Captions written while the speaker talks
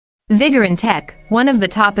Vigorun Tech, one of the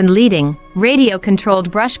top and leading radio-controlled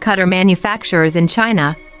brush cutter manufacturers in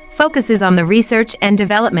China, focuses on the research and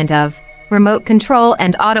development of remote control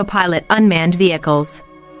and autopilot unmanned vehicles.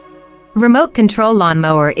 Remote control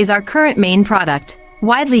lawnmower is our current main product,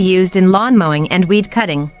 widely used in lawn mowing and weed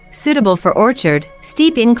cutting, suitable for orchard,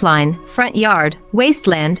 steep incline, front yard,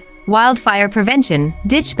 wasteland, wildfire prevention,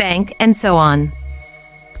 ditch bank, and so on.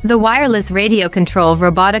 The wireless radio control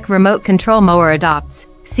robotic remote control mower adopts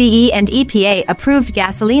CE and EPA approved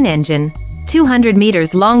gasoline engine, 200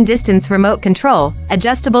 meters long distance remote control,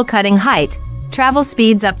 adjustable cutting height, travel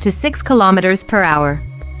speeds up to 6 kilometers per hour.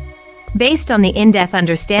 Based on the in-depth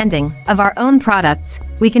understanding of our own products,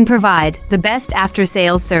 we can provide the best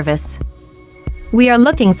after-sales service. We are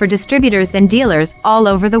looking for distributors and dealers all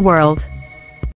over the world.